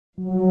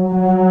Welcome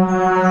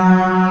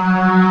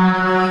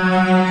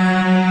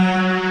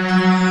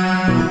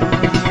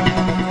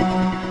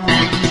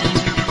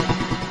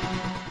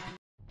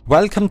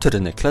to the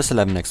Nicholas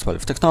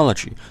 11x12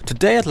 technology.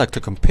 Today I'd like to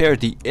compare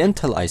the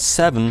Intel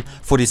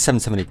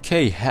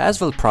i7-4770K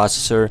Haswell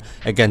processor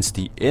against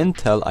the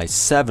Intel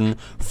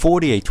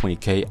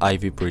i7-4820K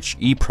Ivy Bridge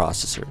E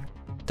processor.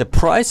 The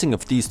pricing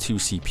of these two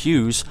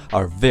CPUs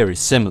are very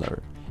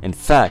similar. In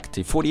fact,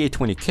 the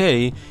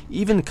 4820K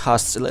even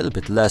costs a little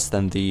bit less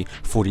than the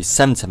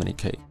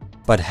 4770K.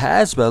 But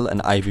Haswell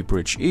and Ivy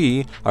Bridge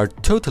E are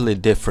totally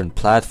different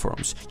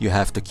platforms, you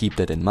have to keep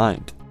that in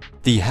mind.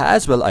 The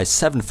Haswell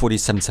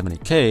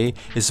i7-4770K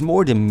is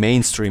more the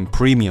mainstream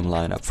premium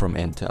lineup from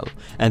Intel,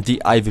 and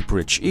the Ivy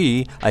Bridge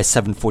E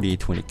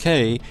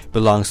i7-4820K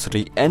belongs to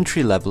the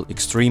entry-level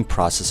extreme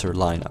processor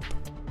lineup.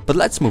 But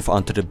let's move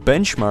on to the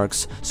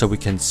benchmarks so we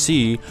can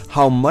see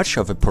how much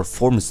of a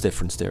performance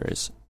difference there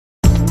is.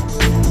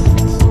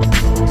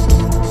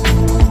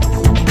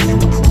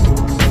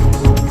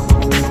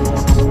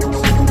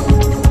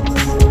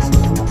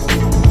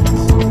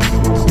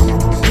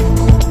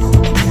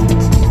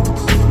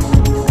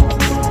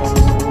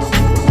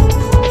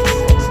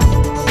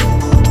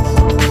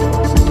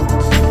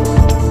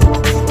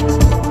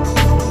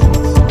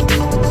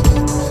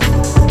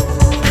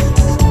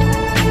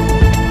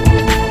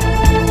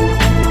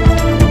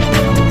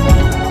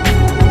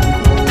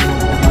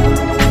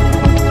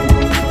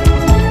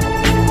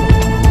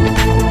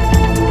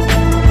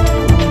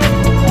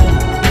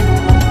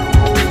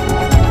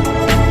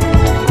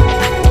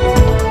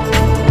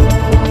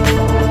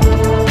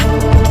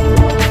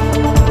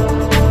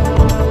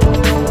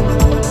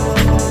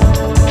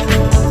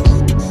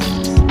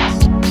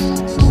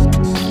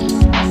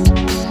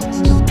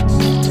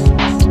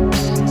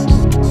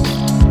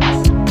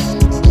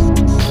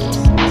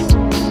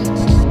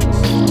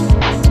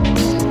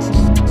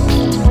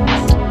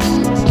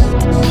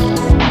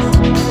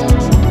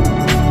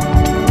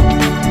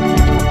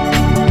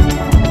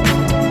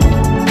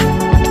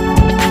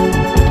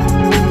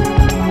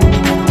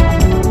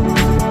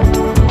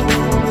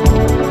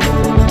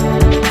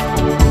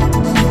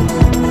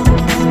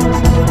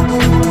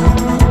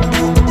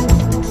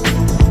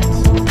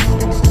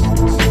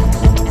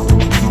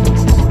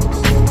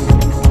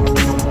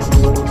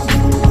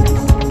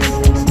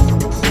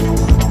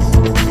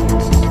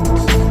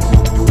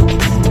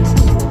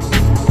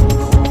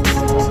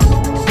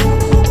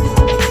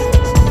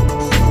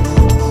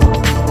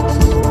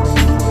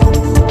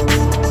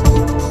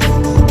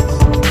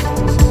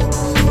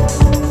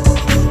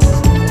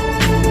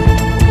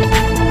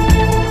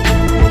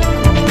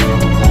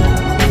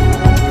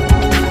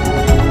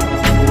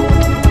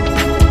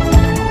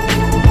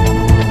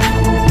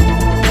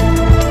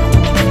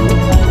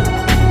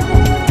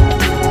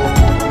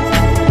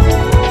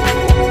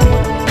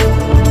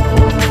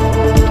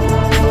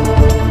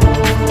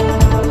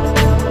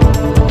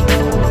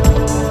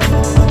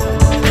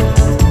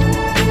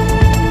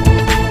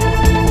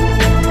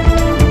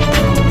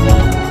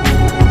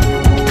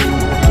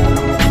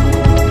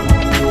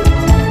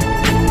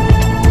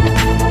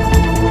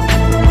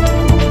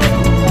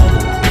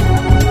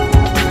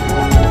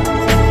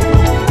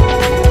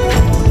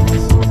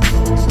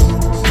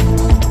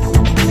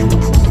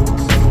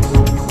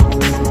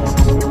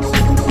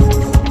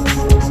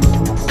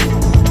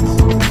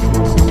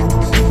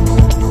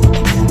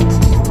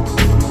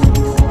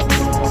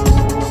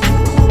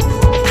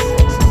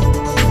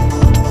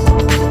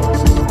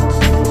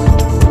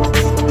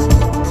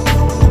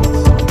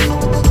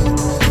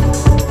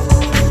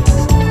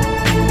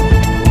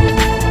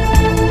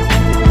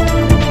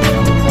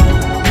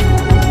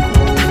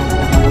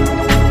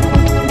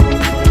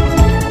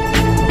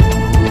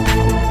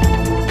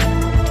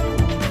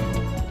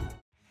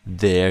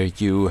 There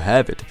you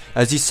have it.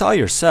 As you saw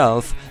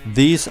yourself,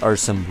 these are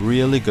some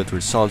really good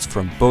results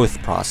from both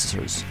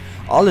processors.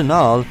 All in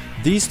all,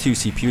 these two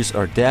CPUs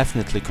are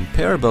definitely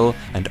comparable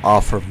and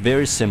offer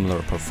very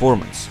similar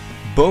performance.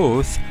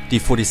 Both the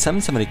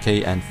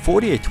 4770K and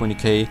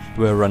 4820K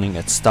were running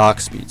at stock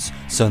speeds,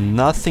 so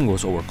nothing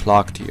was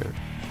overclocked here.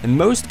 In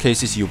most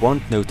cases you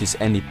won't notice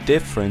any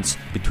difference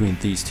between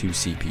these two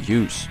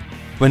CPUs.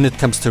 When it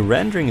comes to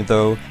rendering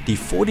though, the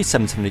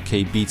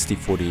 4770K beats the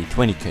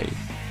 4820K.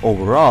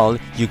 Overall,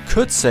 you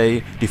could say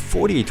the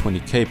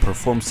 4820K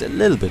performs a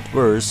little bit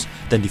worse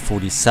than the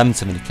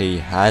 4770K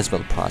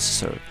Haswell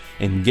processor.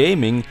 In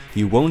gaming,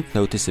 you won't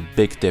notice a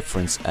big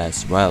difference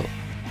as well.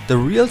 The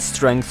real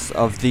strengths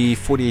of the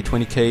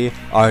 4820K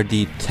are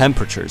the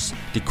temperatures,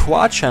 the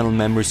quad-channel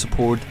memory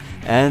support,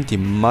 and the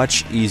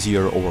much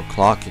easier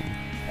overclocking.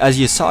 As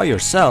you saw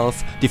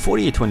yourself, the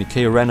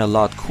 4820K ran a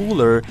lot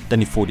cooler than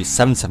the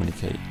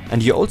 4770K,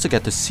 and you also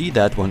get to see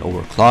that when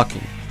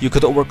overclocking. You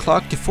could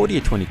overclock the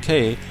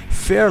 4820K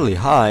fairly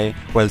high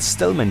while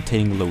still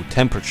maintaining low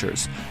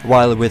temperatures,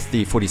 while with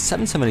the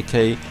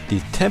 4770K the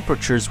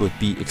temperatures would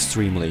be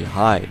extremely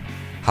high.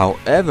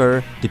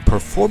 However, the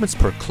performance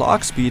per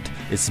clock speed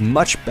is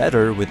much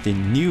better with the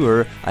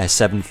newer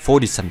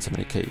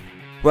i7-4770K.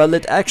 Well,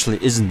 it actually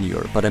isn't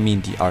newer, but I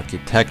mean the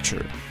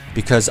architecture.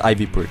 because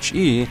Ivy Bridge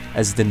E,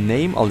 as the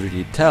name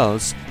already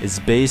tells, is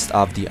based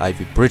off the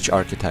Ivy Bridge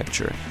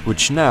architecture,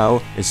 which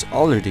now is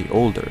already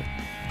older.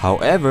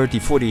 However, the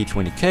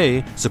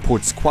 4820K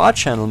supports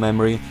quad-channel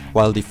memory,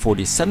 while the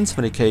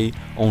 4770K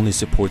only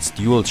supports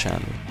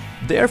dual-channel.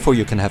 Therefore,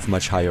 you can have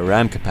much higher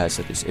RAM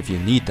capacities if you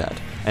need that,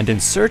 and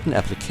in certain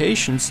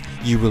applications,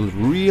 you will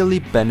really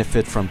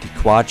benefit from the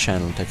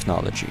quad-channel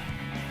technology.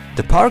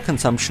 The power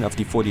consumption of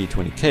the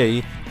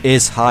 4820K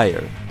is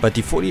higher, but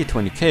the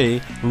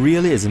 4820K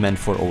really is meant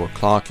for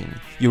overclocking.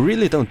 You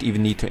really don't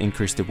even need to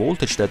increase the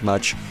voltage that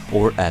much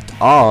or at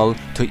all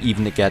to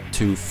even get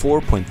to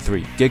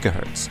 4.3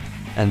 GHz.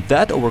 And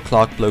that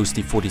overclock blows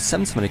the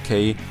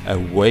 4770K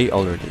away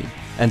already.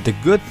 And the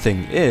good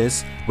thing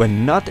is,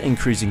 when not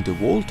increasing the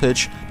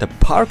voltage, the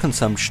power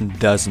consumption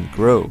doesn't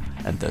grow,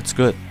 and that's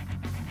good.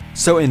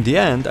 So in the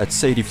end, I'd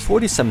say the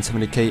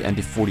 4770K and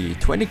the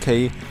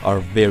 4820K are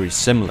very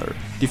similar.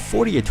 The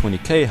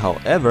 4820K,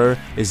 however,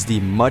 is the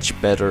much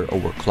better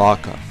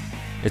overclocker.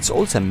 It's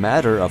also a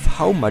matter of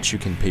how much you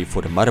can pay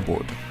for the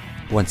motherboard.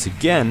 Once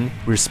again,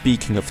 we're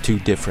speaking of two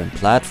different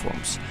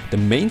platforms, the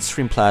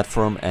mainstream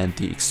platform and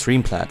the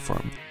extreme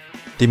platform.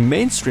 The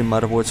mainstream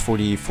motherboards for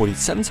the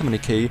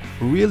 4770K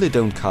really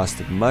don't cost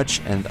that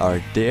much and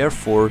are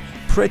therefore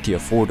pretty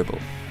affordable.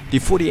 The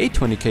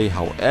 4820K,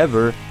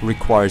 however,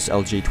 requires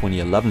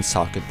LJ2011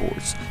 socket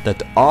boards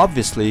that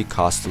obviously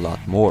cost a lot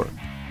more.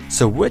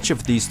 So which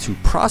of these two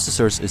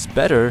processors is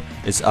better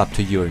is up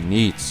to your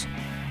needs.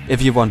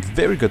 If you want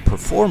very good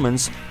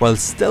performance while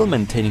still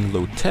maintaining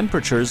low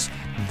temperatures,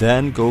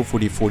 then go for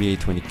the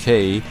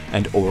 4820K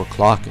and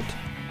overclock it.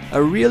 I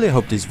really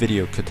hope this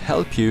video could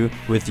help you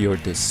with your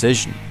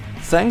decision.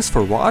 Thanks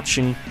for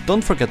watching,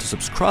 don't forget to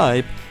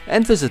subscribe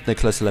and visit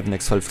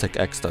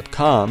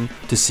nicholas11x12techx.com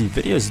to see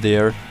videos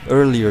there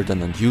earlier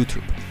than on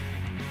YouTube.